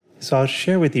So I'll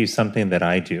share with you something that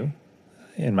I do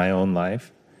in my own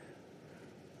life,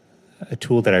 a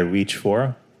tool that I reach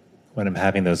for when I'm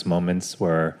having those moments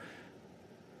where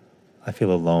I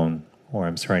feel alone or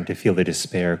I'm starting to feel the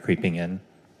despair creeping in.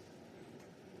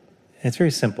 And it's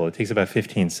very simple. It takes about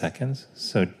 15 seconds.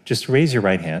 So just raise your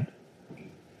right hand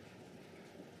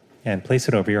and place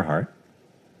it over your heart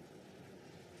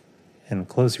and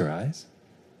close your eyes.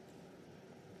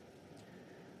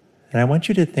 And I want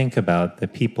you to think about the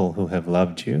people who have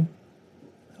loved you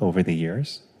over the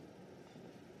years,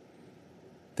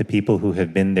 the people who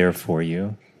have been there for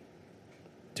you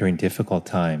during difficult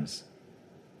times,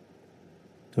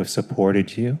 who have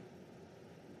supported you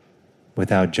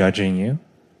without judging you,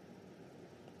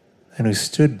 and who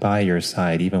stood by your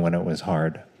side even when it was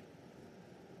hard.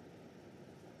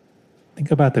 Think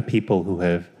about the people who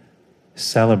have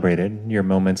celebrated your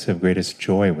moments of greatest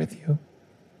joy with you,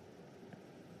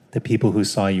 the people who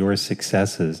saw your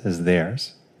successes as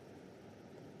theirs,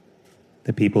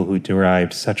 the people who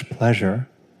derived such pleasure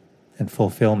and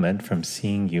fulfillment from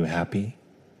seeing you happy.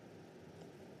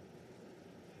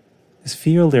 Just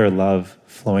feel their love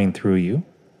flowing through you,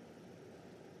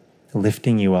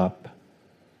 lifting you up,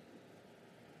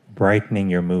 brightening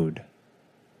your mood,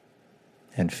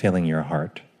 and filling your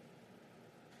heart.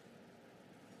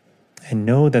 And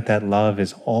know that that love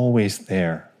is always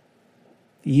there,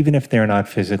 even if they're not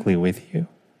physically with you,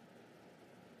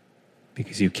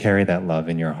 because you carry that love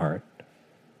in your heart.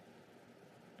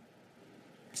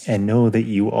 And know that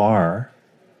you are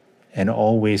and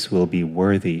always will be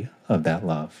worthy of that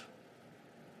love.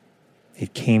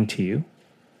 It came to you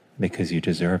because you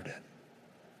deserved it.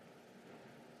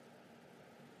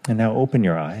 And now open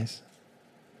your eyes.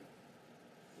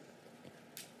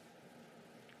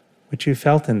 What you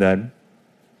felt in that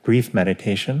brief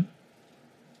meditation,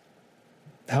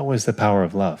 that was the power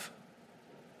of love.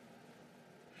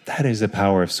 That is the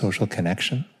power of social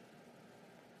connection.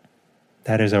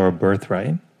 That is our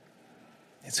birthright.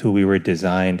 It's who we were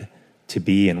designed to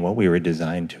be and what we were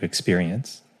designed to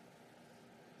experience.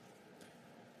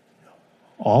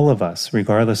 All of us,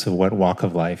 regardless of what walk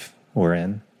of life we're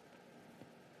in,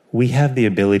 we have the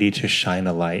ability to shine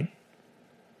a light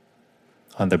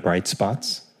on the bright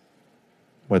spots,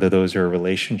 whether those are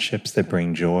relationships that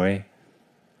bring joy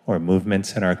or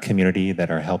movements in our community that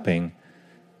are helping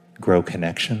grow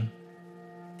connection.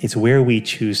 It's where we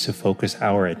choose to focus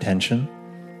our attention.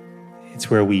 It's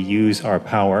where we use our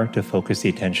power to focus the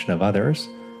attention of others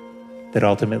that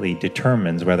ultimately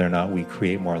determines whether or not we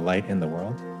create more light in the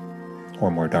world or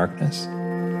more darkness.